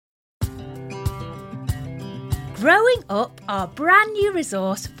Growing Up, our brand new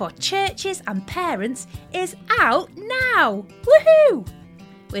resource for churches and parents, is out now. Woohoo!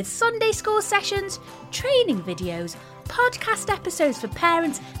 With Sunday school sessions, training videos, podcast episodes for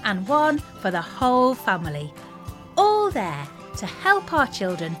parents and one for the whole family. All there to help our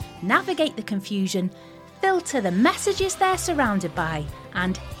children navigate the confusion, filter the messages they're surrounded by,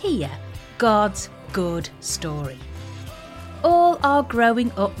 and hear God's good story. All our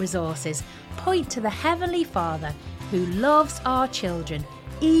Growing Up resources point to the Heavenly Father who loves our children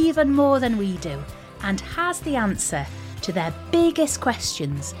even more than we do and has the answer to their biggest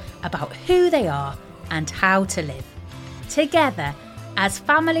questions about who they are and how to live. Together, as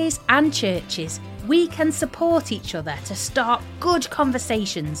families and churches, we can support each other to start good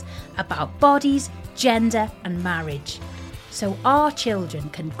conversations about bodies, gender and marriage, so our children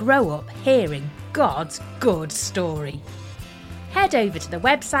can grow up hearing God's good story. Head over to the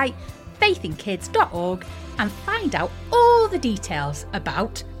website faithinkids.org and find out all the details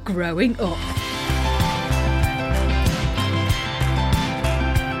about growing up.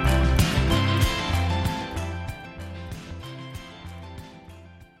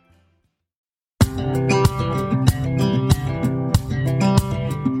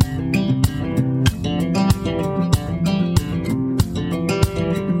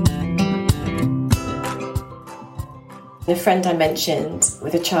 The friend I mentioned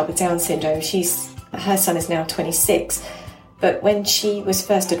with a child with Down syndrome, her son is now 26, but when she was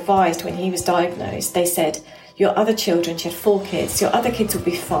first advised, when he was diagnosed, they said, your other children, she had 4 kids, your other kids will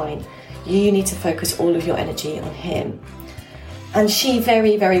be fine. You need to focus all of your energy on him. And she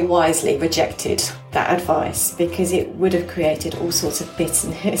very, very wisely rejected that advice because it would have created all sorts of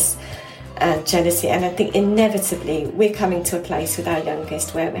bitterness and jealousy. And I think inevitably we're coming to a place with our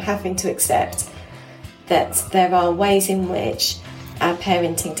youngest where we're having to accept that there are ways in which our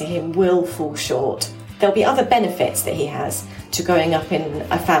parenting to him will fall short. There'll be other benefits that he has to growing up in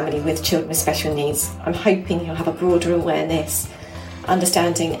a family with children with special needs. I'm hoping he'll have a broader awareness,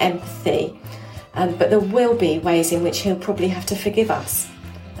 understanding, empathy, but there will be ways in which he'll probably have to forgive us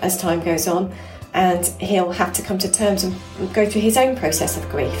as time goes on, and he'll have to come to terms and go through his own process of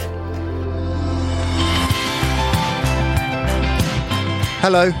grief.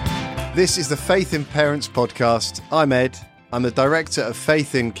 Hello. This is the Faith in Parents podcast. I'm Ed. I'm the director of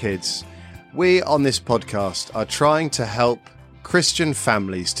Faith in Kids. We on this podcast are trying to help Christian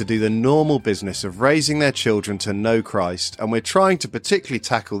families to do the normal business of raising their children to know Christ, and we're trying to particularly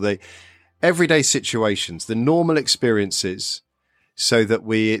tackle the everyday situations, the normal experiences, so that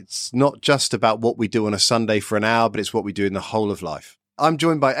it's not just about what we do on a Sunday for an hour, but it's what we do in the whole of life. I'm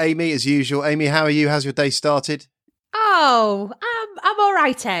joined by Amy as usual. Amy, how are you? How's your day started? Oh, I'm all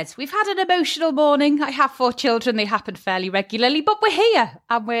right, Ed. We've had an emotional morning. I have 4 children. They happen fairly regularly, but we're here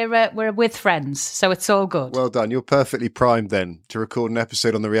and we're with friends, so it's all good. Well done. You're perfectly primed then to record an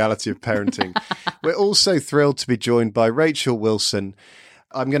episode on the reality of parenting. We're also thrilled to be joined by Rachel Wilson.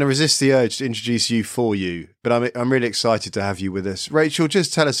 I'm going to resist the urge to introduce you for you, but I'm really excited to have you with us. Rachel,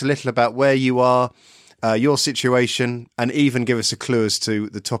 just tell us a little about where you are, your situation, and even give us a clue as to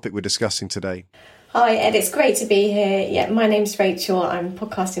the topic we're discussing today. Hi Ed, it's great to be here. Yeah, my name's Rachel. I'm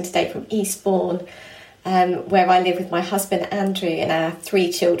podcasting today from Eastbourne, where I live with my husband Andrew and our 3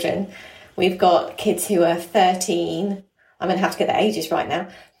 children. We've got kids who are 13, I'm going to have to get their ages right now,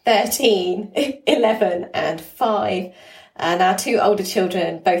 13, 11 and 5. And our 2 older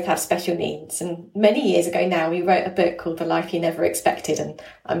children both have special needs. And many years ago now, we wrote a book called The Life You Never Expected. And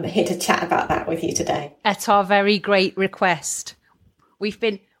I'm here to chat about that with you today. At our very great request.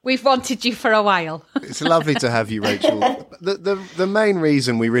 We've wanted you for a while. It's lovely to have you, Rachel. The main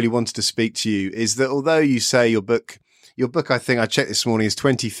reason we really wanted to speak to you is that although you say your book, I think I checked this morning, is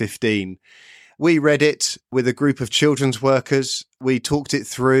 2015, we read it with a group of children's workers. We talked it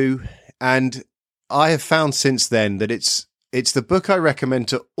through, and I have found since then that it's the book I recommend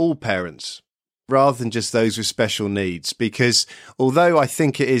to all parents rather than just those with special needs, because although I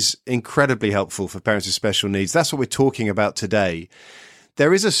think it is incredibly helpful for parents with special needs, that's what we're talking about today.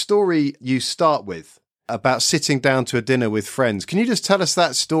 There is a story you start with about sitting down to a dinner with friends. Can you just tell us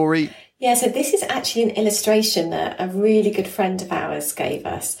that story? Yeah, so this is actually an illustration that a really good friend of ours gave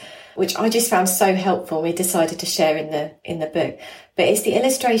us, which I just found so helpful. We decided to share in the book. But it's the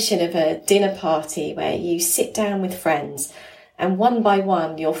illustration of a dinner party where you sit down with friends and one by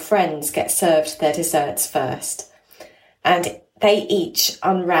one your friends get served their desserts first. And they each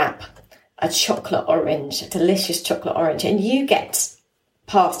unwrap a chocolate orange, a delicious chocolate orange, and you get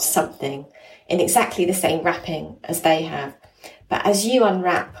past something in exactly the same wrapping as they have. But as you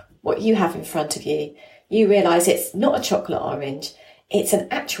unwrap what you have in front of you, you realise it's not a chocolate orange, it's an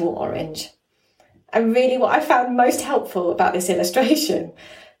actual orange. And really what I found most helpful about this illustration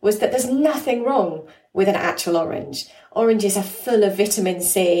was that there's nothing wrong with an actual orange. Oranges are full of vitamin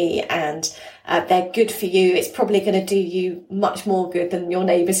C and they're good for you. It's probably going to do you much more good than your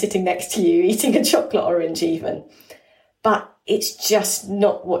neighbour sitting next to you eating a chocolate orange even. But it's just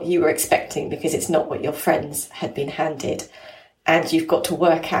not what you were expecting because it's not what your friends had been handed. And you've got to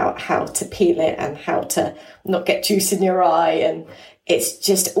work out how to peel it and how to not get juice in your eye. And it's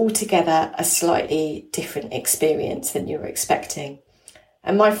just altogether a slightly different experience than you were expecting.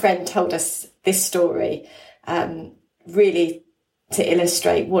 And my friend told us this story really to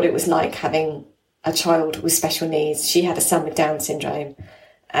illustrate what it was like having a child with special needs. She had a son with Down syndrome.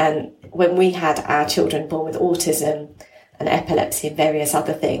 And when we had our children born with autism and epilepsy and various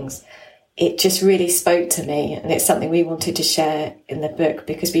other things, it just really spoke to me. And it's something we wanted to share in the book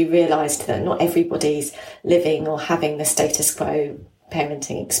because we realised that not everybody's living or having the status quo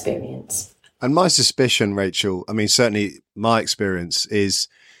parenting experience. And my suspicion, Rachel, I mean, certainly my experience is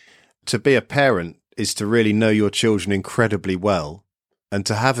to be a parent is to really know your children incredibly well and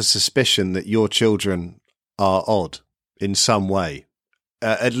to have a suspicion that your children are odd in some way.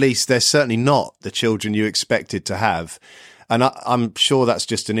 At least they're certainly not the children you expected to have. And I'm sure that's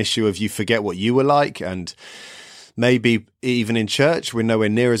just an issue of you forget what you were like. And maybe even in church, we're nowhere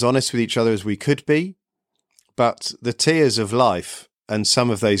near as honest with each other as we could be. But the tears of life, and some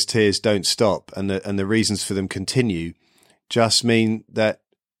of those tears don't stop, and the reasons for them continue, just mean that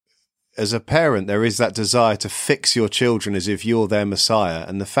as a parent, there is that desire to fix your children as if you're their Messiah.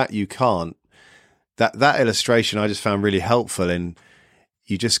 And the fact you can't, that illustration I just found really helpful in.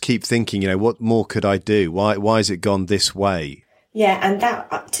 You just keep thinking, what more could I do? Why has it gone this way? Yeah, and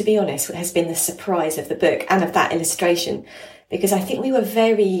that, to be honest, has been the surprise of the book and of that illustration, because I think we were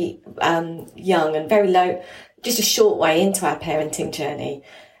very young and very low, just a short way into our parenting journey.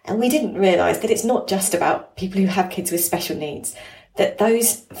 And we didn't realise that it's not just about people who have kids with special needs, that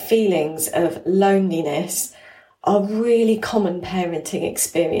those feelings of loneliness are really common parenting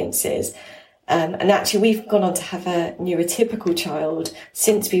experiences. And actually, we've gone on to have a neurotypical child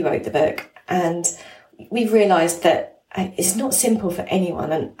since we wrote the book. And we've realised that it's not simple for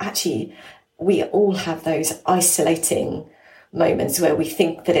anyone. And actually, we all have those isolating moments where we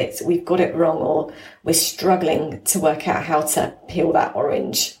think that we've got it wrong or we're struggling to work out how to peel that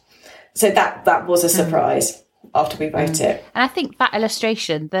orange. So that was a surprise after we wrote it. And I think that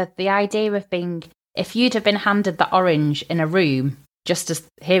illustration, the idea of being, if you'd have been handed that orange in a room, just as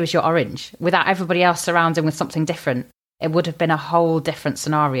here is your orange, without everybody else surrounding with something different, it would have been a whole different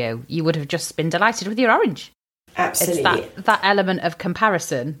scenario. You would have just been delighted with your orange. Absolutely. It's that element of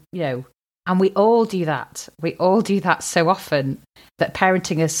comparison, and we all do that. We all do that so often that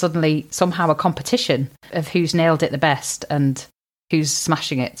parenting is suddenly somehow a competition of who's nailed it the best and who's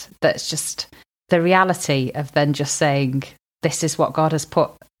smashing it. That's just the reality of then just saying, this is what God has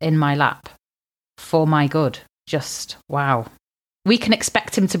put in my lap for my good. Just, wow. We can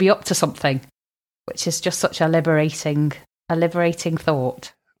expect him to be up to something, which is just such a liberating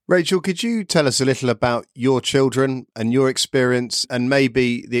thought. Rachel, could you tell us a little about your children and your experience and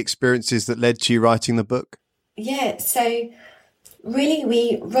maybe the experiences that led to you writing the book? Yeah, so really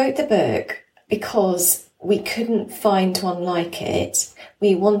we wrote the book because we couldn't find one like it.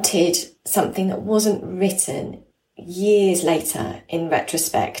 We wanted something that wasn't written years later in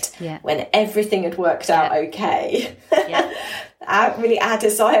retrospect, when everything had worked out okay. Yeah. Our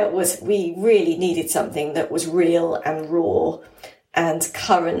desire was we really needed something that was real and raw and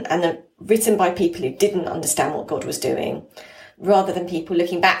current and written by people who didn't understand what God was doing, rather than people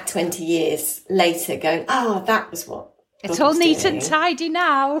looking back 20 years later going, that was what God it's all was neat doing. and tidy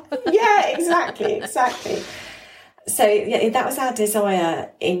now. Yeah, exactly. So that was our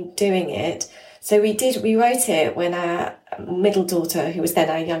desire in doing it. So we wrote it when our middle daughter, who was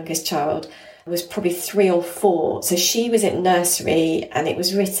then our youngest child, was probably 3 or 4. So she was at nursery and it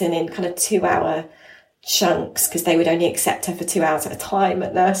was written in kind of 2-hour chunks because they would only accept her for 2 hours at a time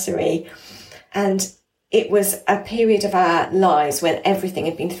at nursery. And it was a period of our lives when everything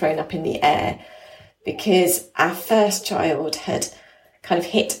had been thrown up in the air because our first child had kind of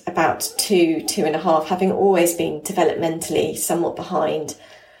hit about 2.5, having always been developmentally somewhat behind.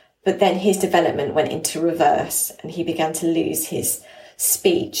 But then his development went into reverse and he began to lose his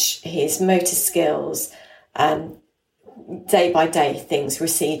speech, his motor skills. Day by day, things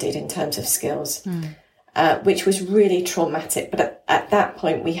receded in terms of skills, which was really traumatic. But at that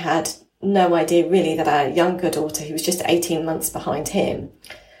point, we had no idea really that our younger daughter, who was just 18 months behind him,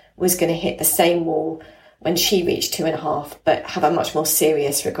 was going to hit the same wall when she reached 2.5, but have a much more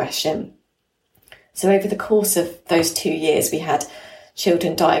serious regression. So over the course of those 2 years, we had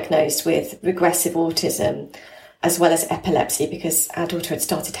children diagnosed with regressive autism as well as epilepsy, because our daughter had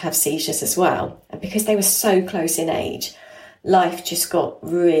started to have seizures as well. And because they were so close in age, life just got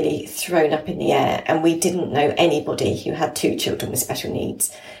really thrown up in the air, and we didn't know anybody who had 2 children with special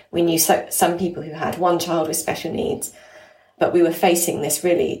needs. We knew some people who had 1 child with special needs, but we were facing this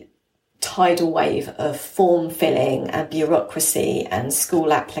really tidal wave of form filling and bureaucracy and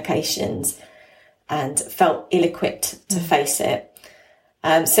school applications, and felt ill-equipped to face it.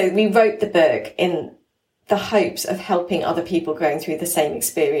 So we wrote the book in the hopes of helping other people going through the same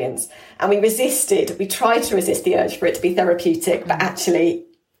experience. And we tried to resist the urge for it to be therapeutic, but actually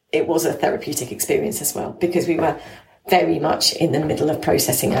it was a therapeutic experience as well, because we were very much in the middle of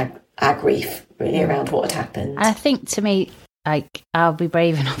processing our grief, really, around what had happened. And I think, to me, like, I'll be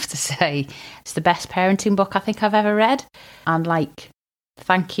brave enough to say it's the best parenting book I think I've ever read. And like,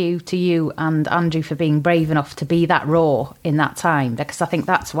 thank you to you and Andrew for being brave enough to be that raw in that time, because I think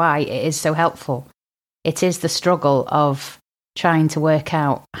that's why it is so helpful. It is the struggle of trying to work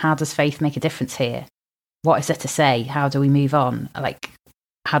out, how does faith make a difference here? What is there to say? How do we move on? Like,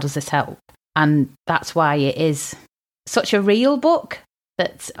 how does this help? And that's why it is such a real book.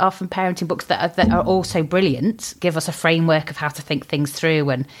 That often parenting books that are also brilliant give us a framework of how to think things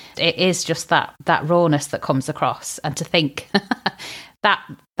through, and it is just that rawness that comes across. And to think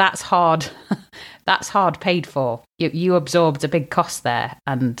that's hard, that's hard paid for. You absorbed a big cost there,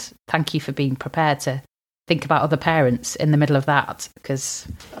 and thank you for being prepared to think about other parents in the middle of that, because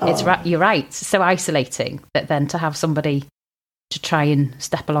you're right, it's so isolating that then to have somebody to try and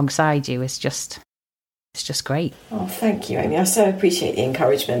step alongside you is just. It's just great. Oh, thank you, Amy. I so appreciate the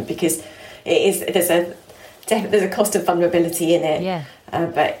encouragement, because there's a cost of vulnerability in it. Yeah.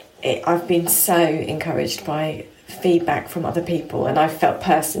 But I've been so encouraged by feedback from other people, and I've felt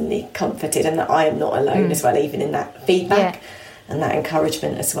personally comforted, and that I am not alone as well, even in that feedback and that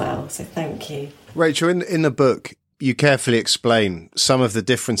encouragement as well. So thank you. Rachel, in the book, you carefully explain some of the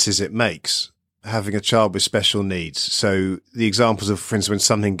differences it makes having a child with special needs. So the examples of, for instance, when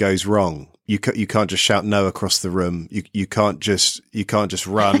something goes wrong, you can't just shout no across the room. You can't just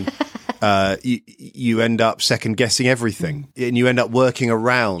run. You end up second guessing everything, and you end up working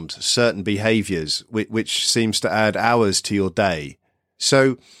around certain behaviours, which seems to add hours to your day.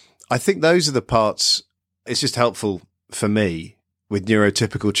 So I think those are the parts. It's just helpful for me with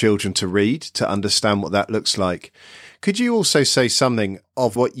neurotypical children to read, to understand what that looks like. Could you also say something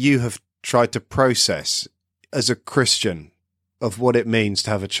of what you have tried to process as a Christian of what it means to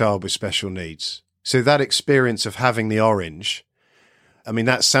have a child with special needs? So that experience of having the orange, I mean,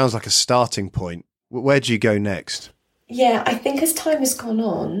 that sounds like a starting point. Where do you go next? Yeah, I think as time has gone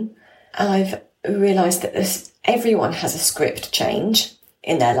on, I've realised that everyone has a script change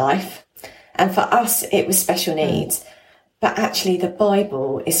in their life. And for us, it was special needs. But actually, the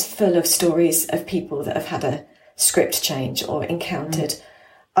Bible is full of stories of people that have had a script change or encountered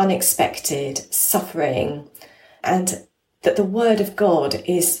unexpected suffering, and that the Word of God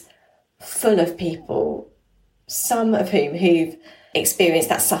is full of people, some of who've experienced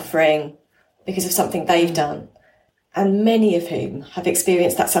that suffering because of something they've done, and many of whom have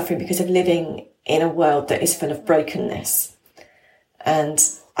experienced that suffering because of living in a world that is full of brokenness. And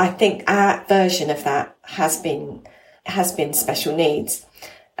I think our version of that has been special needs.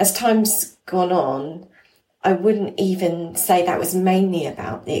 As time's gone on, I wouldn't even say that was mainly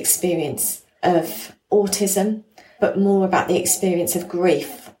about the experience of autism, but more about the experience of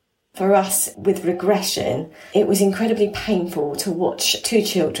grief. For us, with regression, it was incredibly painful to watch 2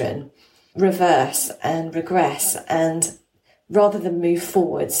 children reverse and regress, and rather than move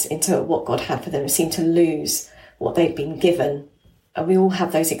forwards into what God had for them, seem to lose what they'd been given. And we all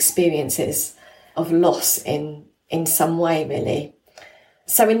have those experiences of loss in some way, really.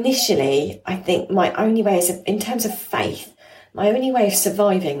 So initially, I think my only way, in terms of faith, my only way of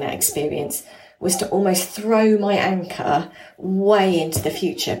surviving that experience was to almost throw my anchor way into the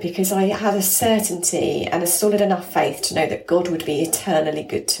future, because I had a certainty and a solid enough faith to know that God would be eternally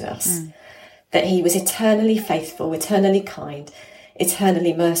good to us, that he was eternally faithful, eternally kind,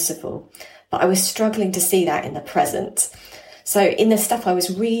 eternally merciful. But I was struggling to see that in the present. So in the stuff I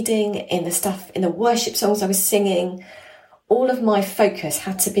was reading, in the worship songs I was singing, all of my focus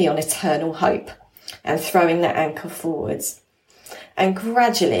had to be on eternal hope and throwing that anchor forwards. And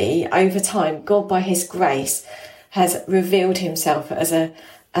gradually, over time, God, by his grace, has revealed himself as a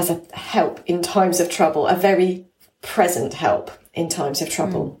help in times of trouble, a very present help in times of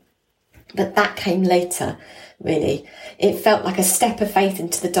trouble. But that came later, really. It felt like a step of faith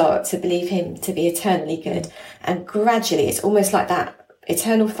into the dark to believe him to be eternally good. And gradually, it's almost like that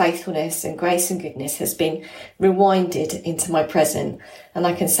eternal faithfulness and grace and goodness has been rewinded into my present. And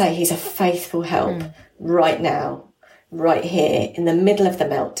I can say he's a faithful help right now, right here, in the middle of the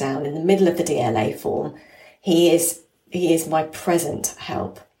meltdown, in the middle of the DLA form. He is my present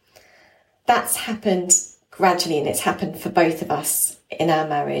help. That's happened gradually, and it's happened for both of us in our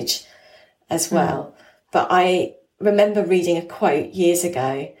marriage as well. But I remember reading a quote years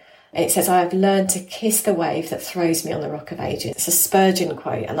ago. It says, "I have learned to kiss the wave that throws me on the rock of ages." It's a Spurgeon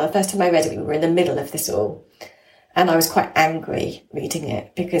quote. And the first time I read it, we were in the middle of this all. And I was quite angry reading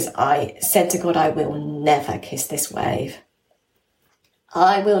it because I said to God, I will never kiss this wave.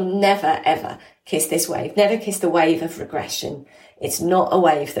 I will never, ever kiss this wave. Never kiss the wave of regression. It's not a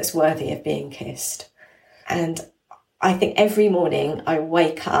wave that's worthy of being kissed. And I think every morning I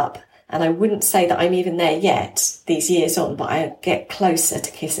wake up, and I wouldn't say that I'm even there yet, these years on, but I get closer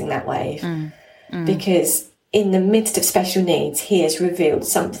to kissing that wave. Because in the midst of special needs, he has revealed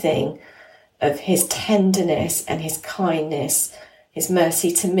something of his tenderness and his kindness, his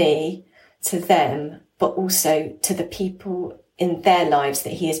mercy to me, to them, but also to the people in their lives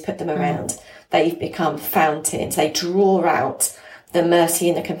that he has put them around. They've become fountains. They draw out the mercy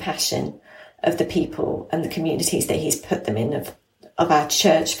and the compassion of the people and the communities that he's put them in, of our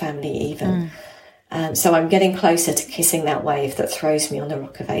church family even. So I'm getting closer to kissing that wave that throws me on the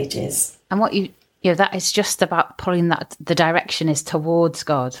rock of ages. And what you know, that is just about pulling that, the direction is towards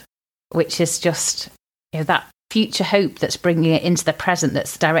God, which is just, that future hope that's bringing it into the present,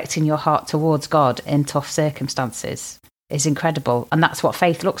 that's directing your heart towards God in tough circumstances, is incredible. And that's what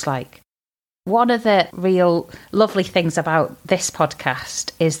faith looks like. One of the real lovely things about this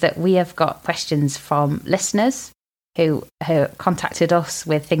podcast is that we have got questions from listeners who contacted us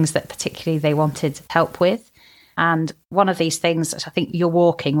with things that particularly they wanted help with. And one of these things that I think you're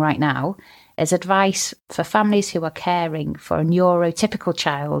walking right now is advice for families who are caring for a neurotypical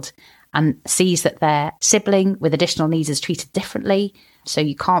child and sees that their sibling with additional needs is treated differently. So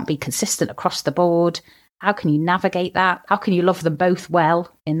you can't be consistent across the board. How can you navigate that? How can you love them both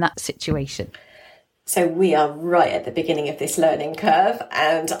well in that situation? So we are right at the beginning of this learning curve,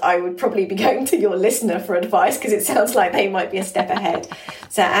 and I would probably be going to your listener for advice because it sounds like they might be a step ahead.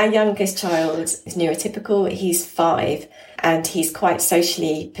 So our youngest child is neurotypical. He's 5 and he's quite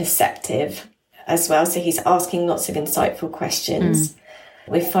socially perceptive as well. So he's asking lots of insightful questions.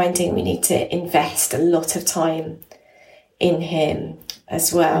 We're finding we need to invest a lot of time in him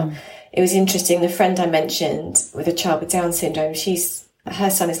as well. It was interesting. The friend I mentioned with a child with Down syndrome, her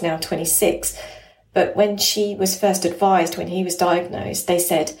son is now 26. But when she was first advised, when he was diagnosed, they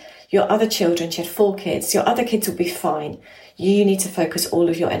said, your other children, she had 4 kids, your other kids will be fine. You need to focus all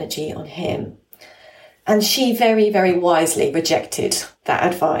of your energy on him. And she very, very wisely rejected that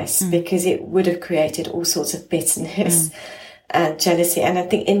advice because it would have created all sorts of bitterness and jealousy. And I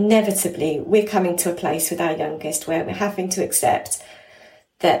think inevitably we're coming to a place with our youngest where we're having to accept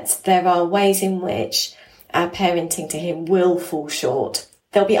that there are ways in which our parenting to him will fall short.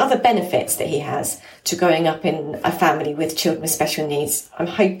 There'll be other benefits that he has to growing up in a family with children with special needs. I'm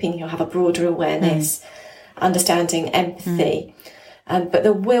hoping he'll have a broader awareness, understanding, empathy. But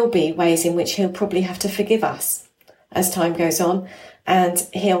there will be ways in which he'll probably have to forgive us as time goes on, and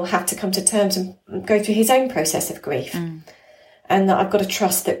he'll have to come to terms and go through his own process of grief. And that I've got to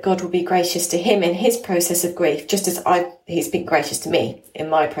trust that God will be gracious to him in his process of grief, just as he's been gracious to me in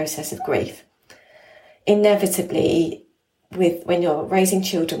my process of grief. Inevitably, when you're raising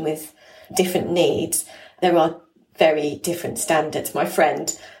children with different needs, there are very different standards. My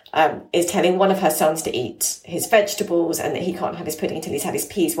friend is telling one of her sons to eat his vegetables and that he can't have his pudding until he's had his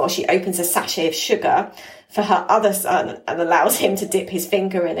peas, while she opens a sachet of sugar for her other son and allows him to dip his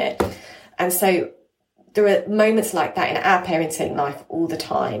finger in it. And so there are moments like that in our parenting life all the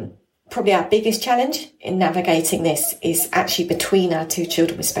time. Probably our biggest challenge in navigating this is actually between our 2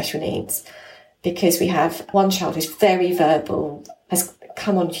 children with special needs, because we have one child who's very verbal, has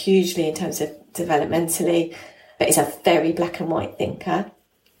come on hugely in terms of developmentally, but is a very black and white thinker.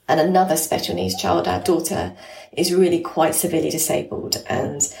 And another special needs child, our daughter, is really quite severely disabled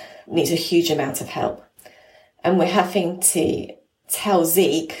and needs a huge amount of help. And we're having to tell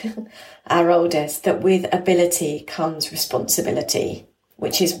Zeke, our oldest, that with ability comes responsibility,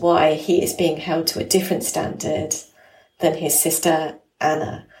 which is why he is being held to a different standard than his sister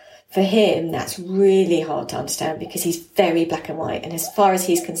Anna. For him, that's really hard to understand because he's very black and white. And as far as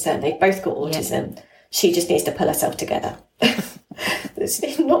he's concerned, they've both got autism. Yeah. She just needs to pull herself together.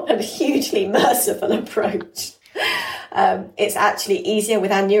 It's not a hugely merciful approach. It's actually easier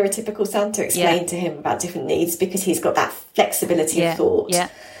with our neurotypical son to explain to him about different needs because he's got that flexibility of thought.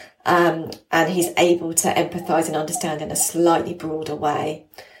 And he's able to empathise and understand in a slightly broader way.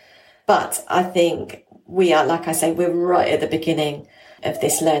 But I think we are, like I say, we're right at the beginning of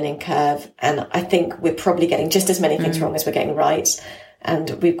this learning curve. And I think we're probably getting just as many things wrong as we're getting right. And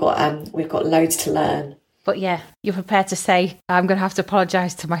we've got loads to learn. But yeah, you're prepared to say, I'm going to have to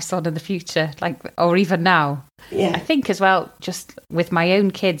apologise to my son in the future, or even now. Yeah. I think as well, just with my own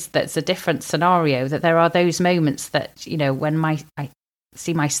kids, that's a different scenario, that there are those moments that, when I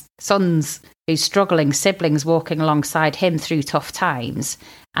see my son's who's struggling siblings walking alongside him through tough times,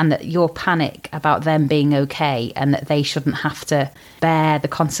 and that your panic about them being okay and that they shouldn't have to bear the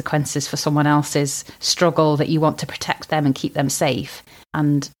consequences for someone else's struggle, that you want to protect them and keep them safe.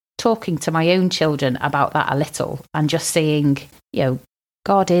 And talking to my own children about that a little, and just seeing,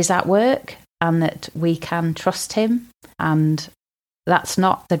 God is at work and that we can trust him. And that's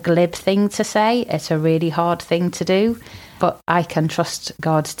not the glib thing to say. It's a really hard thing to do. But I can trust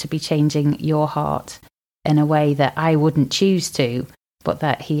God to be changing your heart in a way that I wouldn't choose to, but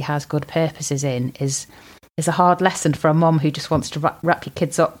that he has good purposes in, is a hard lesson for a mum who just wants to wrap your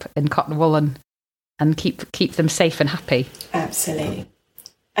kids up in cotton wool and keep them safe and happy. Absolutely.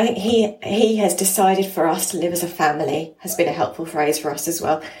 I think he has decided for us to live as a family, has been a helpful phrase for us as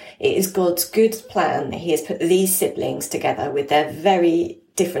well. It is God's good plan that he has put these siblings together with their very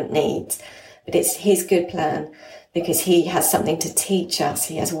different needs. But it's his good plan because he has something to teach us.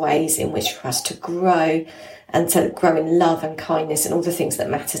 He has ways in which for us to grow and to grow in love and kindness and all the things that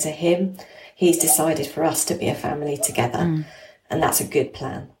matter to him. He's decided for us to be a family together. And that's a good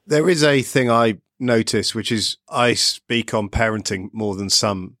plan. There is a thing I notice, which is I speak on parenting more than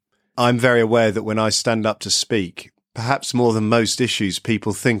some. I'm very aware that when I stand up to speak, perhaps more than most issues,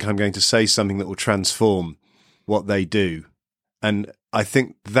 people think I'm going to say something that will transform what they do. And I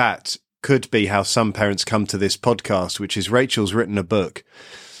think that could be how some parents come to this podcast, which is Rachel's written a book.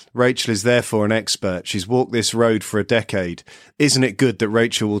 Rachel is therefore an expert. She's walked this road for a decade. Isn't it good that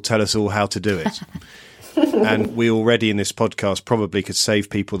Rachel will tell us all how to do it? And we already in this podcast probably could save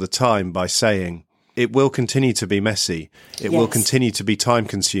people the time by saying it will continue to be messy. It will continue to be time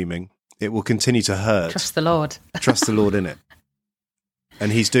consuming. It will continue to hurt. Trust the Lord. Trust the Lord in it.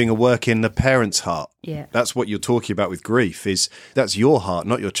 And he's doing a work in the parent's heart. Yeah. That's what you're talking about with grief, is that's your heart,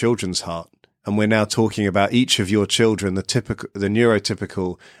 not your children's heart. And we're now talking about each of your children, the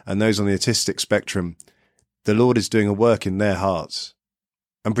neurotypical and those on the autistic spectrum. The Lord is doing a work in their hearts.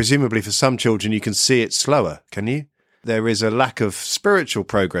 And presumably for some children, you can see it slower, can you? There is a lack of spiritual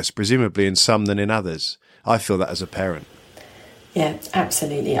progress, presumably in some than in others. I feel that as a parent. Yeah,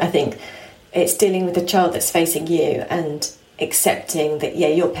 absolutely. I think it's dealing with the child that's facing you and accepting that,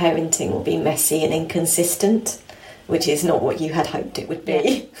 your parenting will be messy and inconsistent, which is not what you had hoped it would be.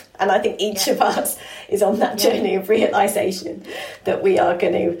 Yeah. And I think each of us is on that journey of realisation that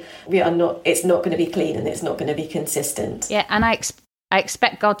it's not going to be clean and it's not going to be consistent. Yeah, and I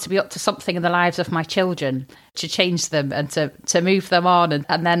expect God to be up to something in the lives of my children, to change them and to move them on.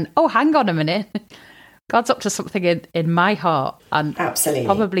 And then, hang on a minute. God's up to something in my heart. And absolutely,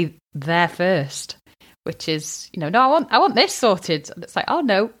 probably there first, which is, no, I want this sorted. And it's like,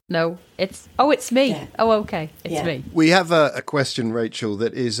 no, it's me. Yeah. Oh, okay, it's me. We have a question, Rachel,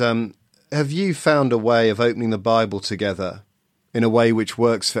 that is, have you found a way of opening the Bible together in a way which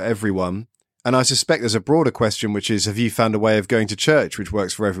works for everyone? And I suspect there's a broader question, which is, have you found a way of going to church which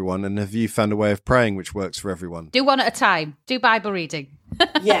works for everyone? And have you found a way of praying which works for everyone? Do one at a time. Do Bible reading.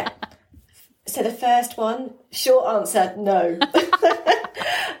 Yeah. So the first one, short answer, no.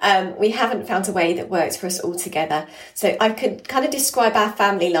 We haven't found a way that works for us all together. So I could kind of describe our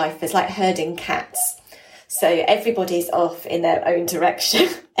family life as like herding cats. So everybody's off in their own direction.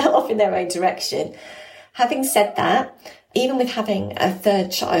 Having said that, even with having a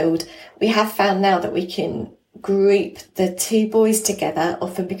third child, we have found now that we can group the two boys together,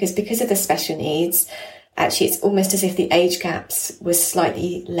 often because of the special needs. Actually, it's almost as if the age gaps were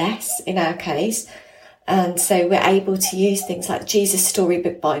slightly less in our case. And so we're able to use things like Jesus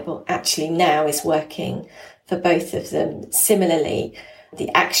Storybook Bible actually now is working for both of them. Similarly, the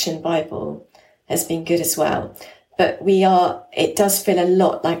Action Bible has been good as well. But it does feel a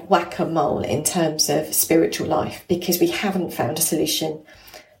lot like whack-a-mole in terms of spiritual life because we haven't found a solution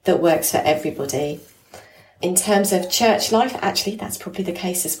that works for everybody. In terms of church life, actually, that's probably the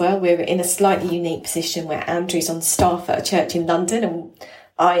case as well. We're in a slightly unique position where Andrew's on staff at a church in London and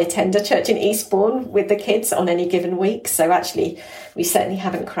I attend a church in Eastbourne with the kids on any given week. So actually, we certainly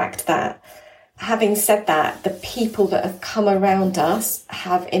haven't cracked that. Having said that, the people that have come around us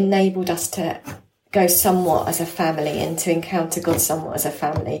have enabled us to go somewhat as a family and to encounter God somewhat as a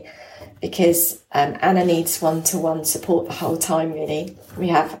family, because Anna needs one-to-one support the whole time, really. We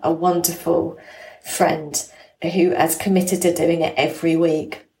have a wonderful friend who has committed to doing it every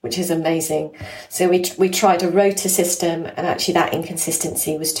week, which is amazing. So we tried a rota system, and actually that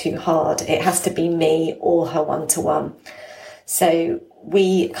inconsistency was too hard. It has to be me or her one-to-one. So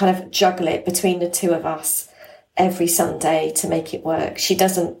we kind of juggle it between the two of us every Sunday to make it work. She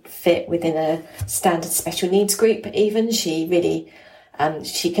doesn't fit within a standard special needs group even. She really,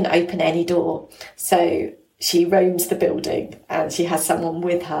 she can open any door. So she roams the building and she has someone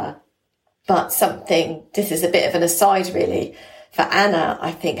with her. But this is a bit of an aside really, for Anna,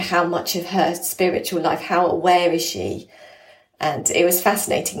 I think how much of her spiritual life, how aware is she? And it was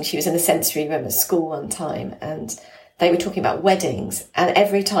fascinating. She was in the sensory room at school one time and they were talking about weddings, and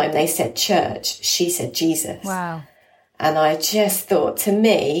every time they said church, she said Jesus. Wow. And I just thought, to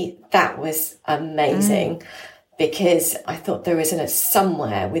me, that was amazing, because I thought there was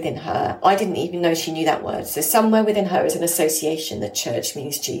somewhere within her, I didn't even know she knew that word. So somewhere within her is an association that church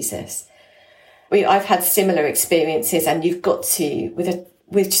means Jesus. I've had similar experiences, and you've got to,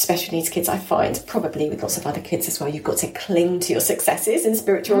 with special needs kids, I find, probably with lots of other kids as well, you've got to cling to your successes in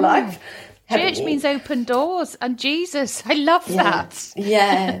spiritual life. Church means open doors and Jesus. I love that.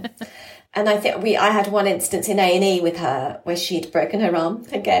 Yeah. And I think I had one instance in A&E with her where she'd broken her arm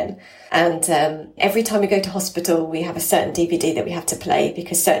again. And every time we go to hospital, we have a certain DVD that we have to play,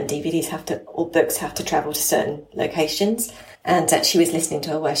 because certain DVDs or books have to travel to certain locations. And she was listening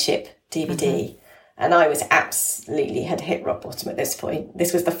to a worship DVD. And I was had hit rock bottom at this point.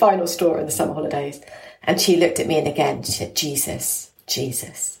 This was the final straw in the summer holidays. And she looked at me and again, she said, Jesus,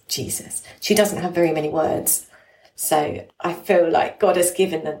 Jesus, Jesus. She doesn't have very many words. So I feel like God has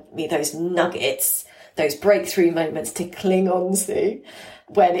given me those nuggets, those breakthrough moments to cling on to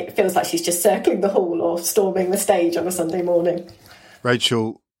when it feels like she's just circling the hall or storming the stage on a Sunday morning.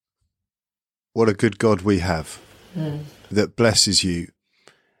 Rachel, what a good God we have that blesses you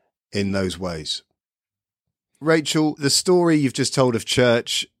in those ways. Rachel, the story you've just told of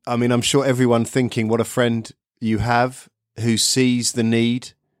church, I mean, I'm sure everyone thinking what a friend you have who sees the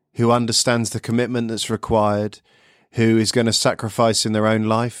need, who understands the commitment that's required, who is going to sacrifice in their own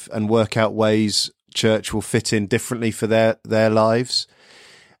life and work out ways church will fit in differently for their lives.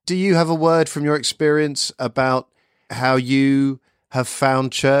 Do you have a word from your experience about how you have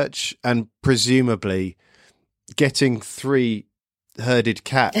found church, and presumably getting 3 herded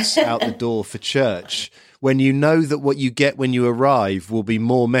cats out the door for church when you know that what you get when you arrive will be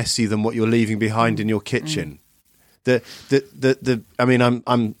more messy than what you're leaving behind in your kitchen? I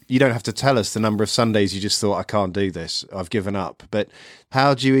mean, you don't have to tell us the number of Sundays you just thought, I can't do this, I've given up. But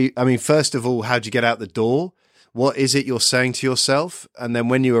first of all, how do you get out the door? What is it you're saying to yourself? And then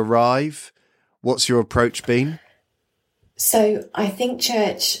when you arrive, what's your approach been? So I think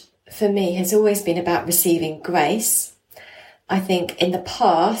church for me has always been about receiving grace. I think in the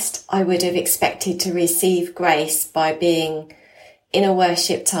past, I would have expected to receive grace by being in a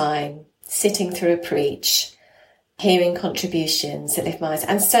worship time, sitting through a preach, hearing contributions that lift my eyes.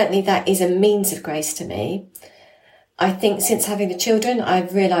 And certainly that is a means of grace to me. I think since having the children,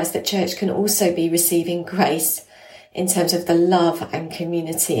 I've realised that church can also be receiving grace in terms of the love and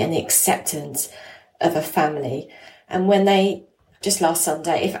community and the acceptance of a family. And just last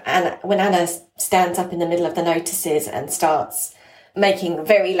Sunday, when Anna stands up in the middle of the notices and starts making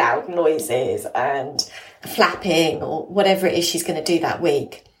very loud noises and flapping or whatever it is she's going to do that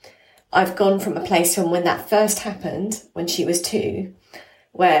week, I've gone from a place from when that first happened, when she was 2,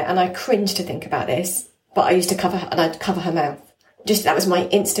 and I cringe to think about this, but I used to cover her, and I'd cover her mouth. That was my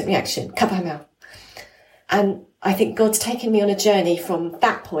instant reaction, cover her mouth. And I think God's taken me on a journey from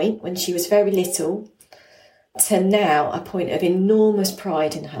that point, when she was very little, to now a point of enormous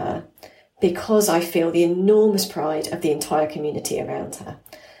pride in her, because I feel the enormous pride of the entire community around her.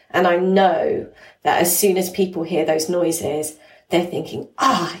 And I know that as soon as people hear those noises, they're thinking,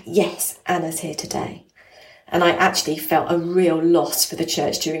 yes, Anna's here today. And I actually felt a real loss for the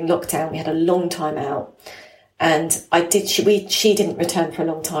church during lockdown. We had a long time out. And she didn't return for a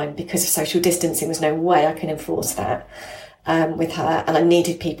long time because of social distancing. There's no way I can enforce that with her. And I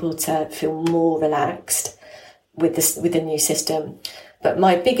needed people to feel more relaxed with the new system. But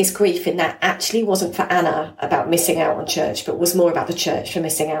my biggest grief in that actually wasn't for Anna about missing out on church, but was more about the church for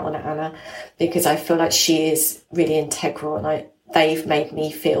missing out on Anna, because I feel like she is really integral, and they've made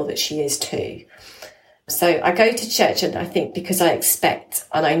me feel that she is too. So I go to church, and I think because I expect,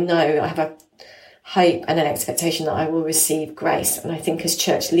 and I know I have a hope and an expectation that I will receive grace. And I think as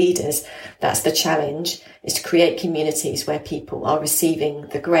church leaders, that's the challenge, is to create communities where people are receiving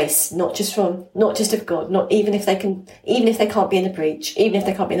the grace, not just of God, not even if they can't be in the preach, even if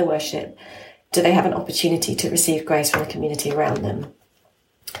they can't be in the worship, do they have an opportunity to receive grace from the community around them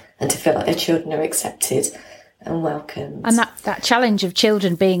and to feel like their children are accepted and welcomed. And that challenge of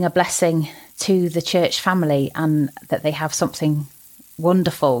children being a blessing to the church family, and that they have something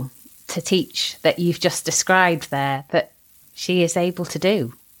wonderful to teach that you've just described there, that she is able to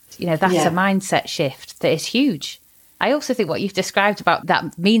do. That's a mindset shift that is huge. I also think what you've described about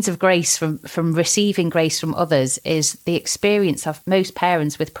that means of grace from receiving grace from others is the experience of most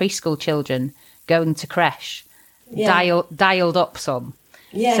parents with preschool children going to creche, dialed up some.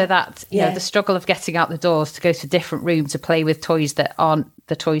 Yeah. So that, the struggle of getting out the doors to go to a different room to play with toys that aren't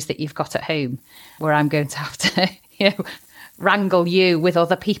the toys that you've got at home, where I'm going to have to, wrangle you with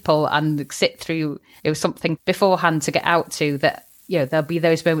other people and sit through something beforehand to get out to, that there'll be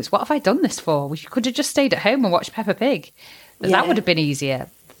those moments, what have I done this for? We could have just stayed at home and watched Peppa Pig. That would have been easier.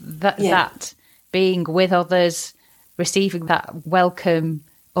 That being with others, receiving that welcome,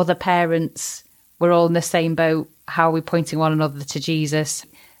 other parents, we're all in the same boat, how are we pointing one another to Jesus?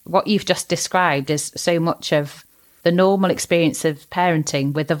 What you've just described is so much of the normal experience of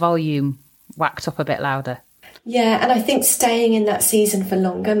parenting, with the volume whacked up a bit louder. Yeah, and I think staying in that season for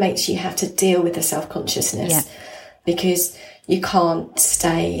longer makes you have to deal with the self-consciousness, because you can't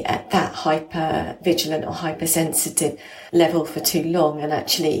stay at that hyper-vigilant or hypersensitive level for too long. And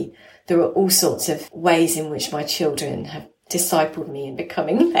actually, there are all sorts of ways in which my children have discipled me in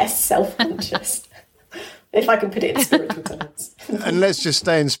becoming less self-conscious, if I can put it in spiritual terms. And let's just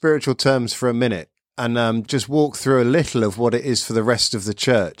stay in spiritual terms for a minute. And just walk through a little of what it is for the rest of the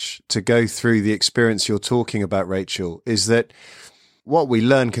church to go through the experience you're talking about, Rachel, is that what we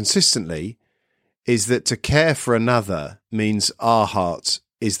learn consistently is that to care for another means our heart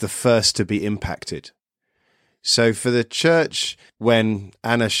is the first to be impacted. So for the church, when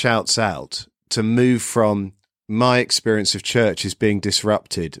Anna shouts out, to move from my experience of church is being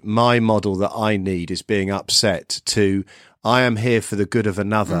disrupted, my model that I need is being upset, to I am here for the good of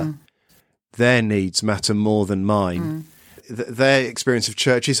another. Their needs matter more than mine. Their experience of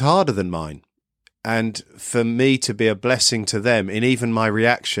church is harder than mine. And for me to be a blessing to them in even my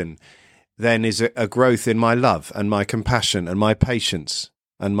reaction, then is a growth in my love and my compassion and my patience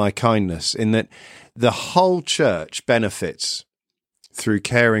and my kindness, in that the whole church benefits through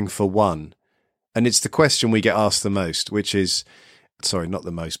caring for one. And it's the question we get asked the most, which is, sorry, not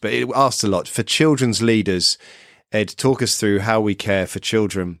the most, but it asked a lot. For children's leaders, Ed, talk us through how we care for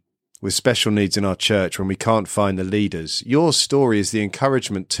children with special needs in our church when we can't find the leaders. Your story is the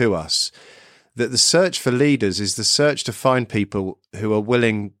encouragement to us that the search for leaders is the search to find people who are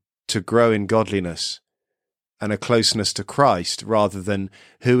willing to grow in godliness and a closeness to Christ, rather than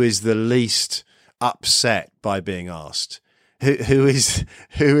who is the least upset by being asked, who is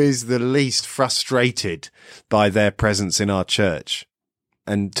the least frustrated by their presence in our church.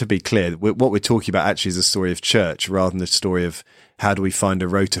 And to be clear, what we're talking about actually is the story of church rather than the story of how do we find a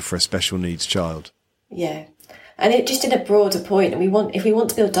rota for a special needs child. Yeah. And it just in a broader point, and if we want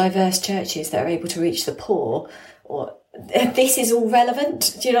to build diverse churches that are able to reach the poor, or this is all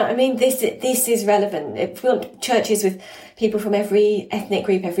relevant. Do you know what I mean? This is relevant. If we want churches with people from every ethnic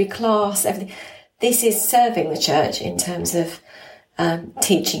group, every class, everything, this is serving the church in terms of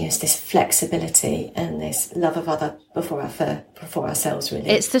teaching us this flexibility and this love of other before ourselves, really.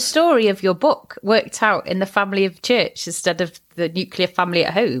 It's the story of your book worked out in the family of church instead of the nuclear family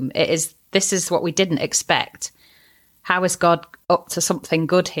at home. This is what we didn't expect. How is God up to something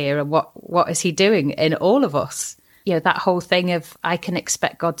good here, and what is he doing in all of us? That whole thing of I can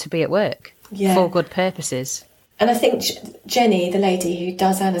expect God to be at work for good purposes. And I think Jenny, the lady who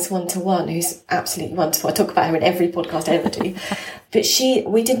does Anna's one-to-one, who's absolutely wonderful. I talk about her in every podcast I ever do. But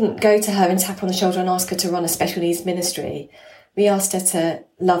we didn't go to her and tap on the shoulder and ask her to run a special needs ministry. We asked her to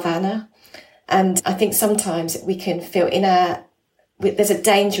love Anna. And I think sometimes we can feel there's a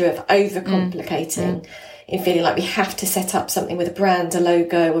danger of overcomplicating, in feeling like we have to set up something with a brand, a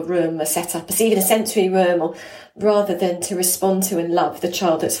logo, a room, a setup, even a sensory room, or rather than to respond to and love the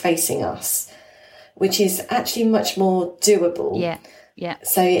child that's facing us, which is actually much more doable. Yeah.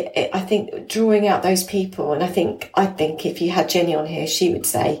 So I think drawing out those people, and I think if you had Jenny on here, she would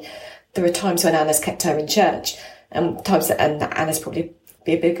say there are times when Anna's kept her in church, and times that Anna's probably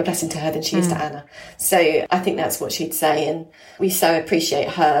be a bigger blessing to her than she is to Anna. So I think that's what she'd say. And we so appreciate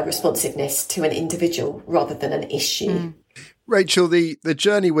her responsiveness to an individual rather than an issue. Rachel, the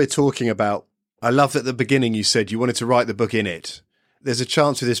journey we're talking about, I love that at the beginning you said you wanted to write the book in it. there's a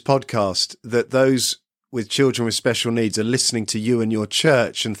chance with this podcast that those with children with special needs are listening to you and your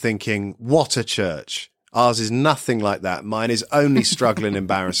church and thinking, what a church. Ours is nothing like that. Mine is only struggle and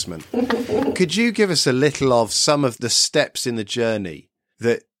embarrassment. Could you give us a little of some of the steps in the journey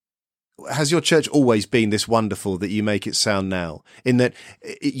that has your church always been this wonderful that you make it sound now? In that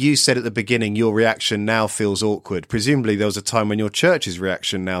you said at the beginning, your reaction now feels awkward. Presumably there was a time when your church's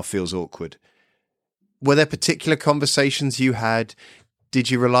reaction now feels awkward. Were there particular conversations you had? Did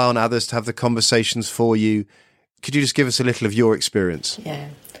you rely on others to have the conversations for you? Could you just give us a little of your experience? Yeah.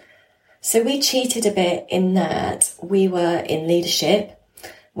 So we cheated a bit in that we were in leadership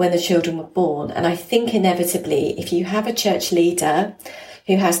when the children were born. And I think inevitably, if you have a church leader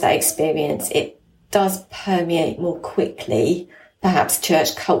who has that experience, it does permeate more quickly, perhaps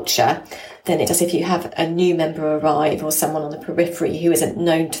church culture, than it does if you have a new member arrive or someone on the periphery who isn't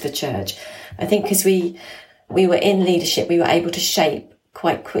known to the church. I think because we were in leadership, we were able to shape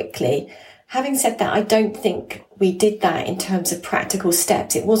quite quickly. Having said that, I don't think we did that in terms of practical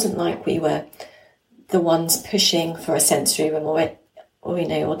steps. It wasn't like we were the ones pushing for a sensory room or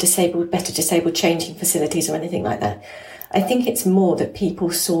better disabled changing facilities or anything like that. I think it's more that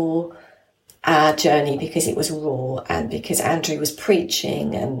people saw our journey because it was raw and because Andrew was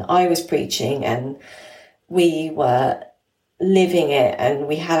preaching and I was preaching and we were living it and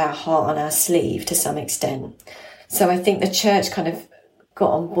we had our heart on our sleeve to some extent. So I think the church kind of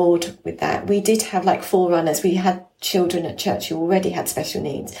got on board with that. We did have like forerunners. We had children at church who already had special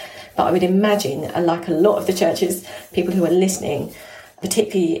needs. But I would imagine, like a lot of the churches, people who are listening,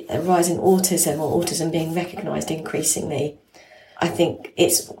 particularly a rise in autism or autism being recognised increasingly, I think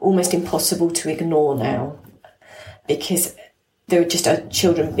it's almost impossible to ignore now because there are just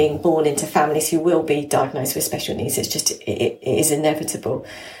children being born into families who will be diagnosed with special needs. It's just, it is inevitable.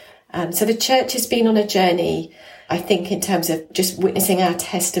 So the church has been on a journey, I think, in terms of just witnessing our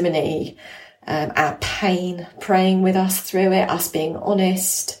testimony, our pain, praying with us through it, us being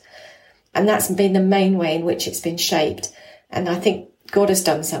honest. And that's been the main way in which it's been shaped. And I think God has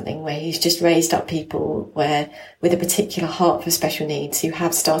done something where he's just raised up people with a particular heart for special needs who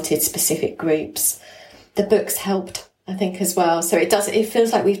have started specific groups. The book's helped, I think, as well. So it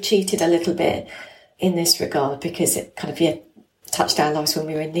feels like we've cheated a little bit in this regard because it kind of, touched our lives when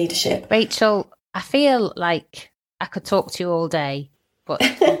we were in leadership. Rachel, I feel like I could talk to you all day, but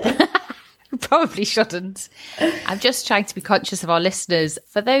probably shouldn't. I'm just trying to be conscious of our listeners.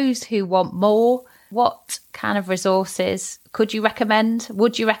 For those who want more, what kind of resources could you recommend?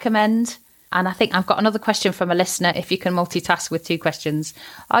 Would you recommend? And I think I've got another question from a listener, if you can multitask with two questions.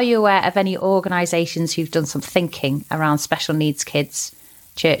 Are you aware of any organisations who've done some thinking around special needs kids,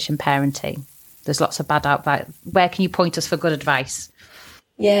 church and parenting? There's lots of bad out there. Where can you point us for good advice?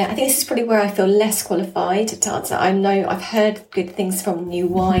 Yeah, I think this is probably where I feel less qualified to answer. I know I've heard good things from New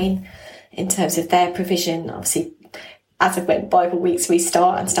Wine in terms of their provision. Obviously, as of when Bible Weeks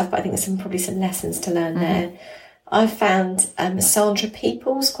restart and stuff, but I think there's probably some lessons to learn there. I've found Sandra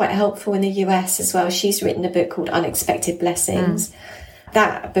Peoples quite helpful in the US as well. She's written a book called Unexpected Blessings.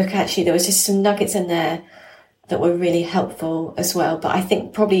 That book, actually, there was just some nuggets in there that were really helpful as well. But I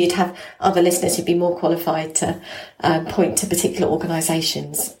think probably you'd have other listeners who'd be more qualified to point to particular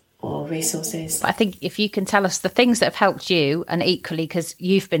organisations or resources. But I think if you can tell us the things that have helped you, and equally because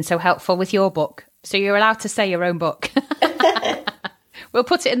you've been so helpful with your book, so you're allowed to say your own book. We'll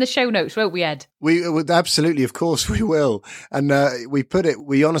put it in the show notes, won't we, Ed? We would absolutely, of course, we will. And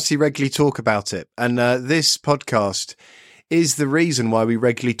we honestly regularly talk about it. And this podcast is the reason why we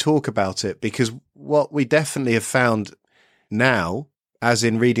regularly talk about it, because what we definitely have found now, as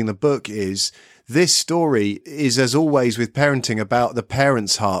in reading the book, is this story is, as always with parenting, about the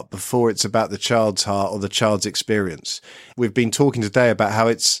parent's heart before it's about the child's heart or the child's experience. We've been talking today about how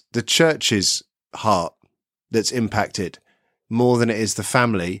it's the church's heart that's impacted more than it is the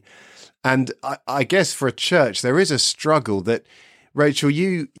family. And I guess for a church, there is a struggle that, Rachel,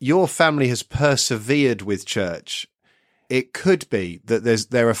 your family has persevered with church. It could be that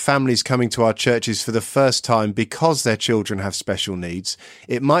there are families coming to our churches for the first time because their children have special needs.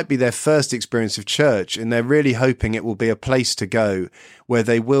 It might be their first experience of church, and they're really hoping it will be a place to go where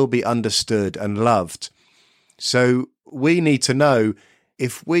they will be understood and loved. So we need to know,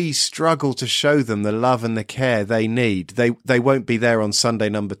 if we struggle to show them the love and the care they need, they won't be there on Sunday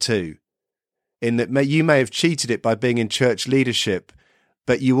number 2. In that you may have cheated it by being in church leadership,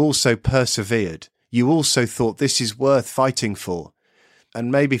 but you also persevered. You also thought this is worth fighting for.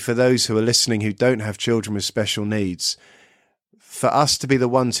 And maybe for those who are listening who don't have children with special needs, for us to be the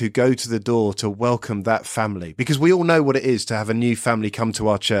ones who go to the door to welcome that family, because we all know what it is to have a new family come to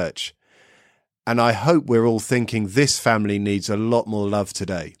our church. And I hope we're all thinking this family needs a lot more love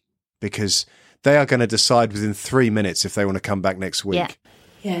today, because they are going to decide within 3 minutes if they want to come back next week.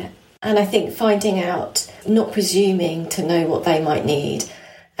 Yeah. And I think finding out, not presuming to know what they might need,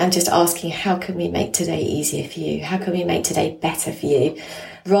 and just asking, how can we make today easier for you? How can we make today better for you?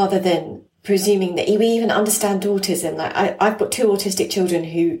 Rather than presuming that we even understand autism. Like I've got 2 autistic children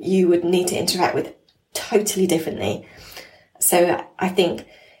who you would need to interact with totally differently. So I think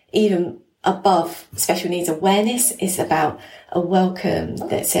even above special needs awareness is about a welcome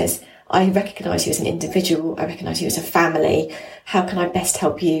that says, I recognise you as an individual. I recognise you as a family. How can I best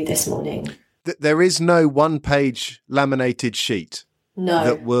help you this morning? There is no one-page laminated sheet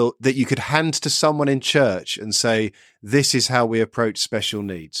that you could hand to someone in church and say, this is how we approach special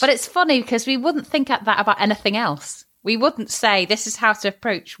needs. But it's funny because we wouldn't think that about anything else. We wouldn't say this is how to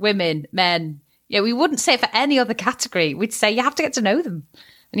approach women, men. We wouldn't say it for any other category. We'd say you have to get to know them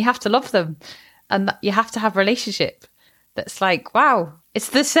and you have to love them and you have to have a relationship that's like, wow, it's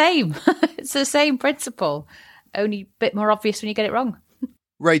the same. It's the same principle, only a bit more obvious when you get it wrong.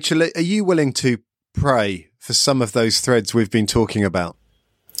 Rachel, are you willing to pray for some of those threads we've been talking about?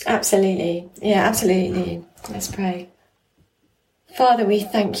 Absolutely. Yeah, absolutely. Let's pray. Father, we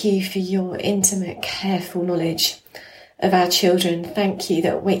thank you for your intimate, careful knowledge of our children. Thank you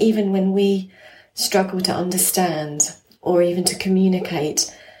that even when we struggle to understand or even to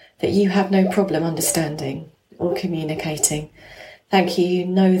communicate, that you have no problem understanding or communicating. Thank you, you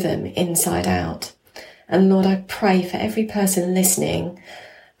know them inside out. And Lord, I pray for every person listening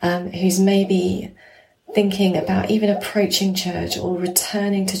who's maybe thinking about even approaching church or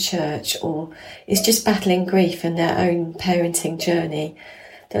returning to church, or is just battling grief in their own parenting journey,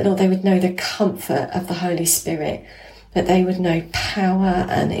 that Lord, they would know the comfort of the Holy Spirit, that they would know power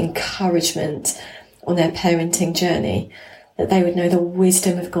and encouragement on their parenting journey, that they would know the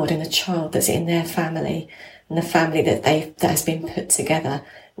wisdom of God in the child that's in their family and the family that has been put together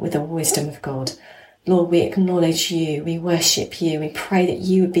with the wisdom of God. Lord, we acknowledge you, we worship you, we pray that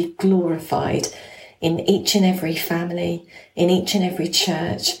you would be glorified in each and every family, in each and every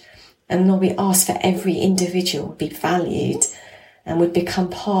church. And Lord, we ask for every individual be valued and would become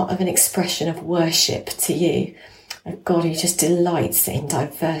part of an expression of worship to you. A God who just delights in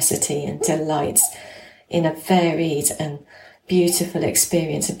diversity and delights in a varied and beautiful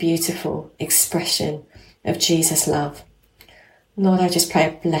experience, a beautiful expression of Jesus' love. Lord, I just pray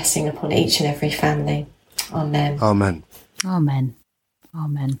a blessing upon each and every family. Amen. Amen. Amen.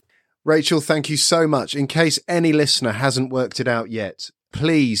 Amen. Rachel, thank you so much. In case any listener hasn't worked it out yet,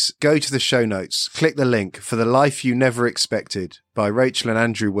 please go to the show notes, click the link for The Life You Never Expected by Rachel and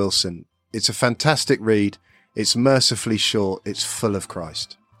Andrew Wilson. It's a fantastic read. It's mercifully short. It's full of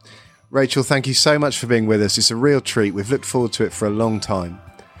Christ. Rachel, thank you so much for being with us. It's a real treat. We've looked forward to it for a long time.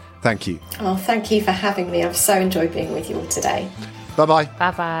 Thank you. Oh, thank you for having me. I've so enjoyed being with you all today. Bye-bye.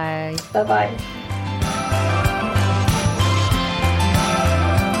 Bye-bye. Bye-bye.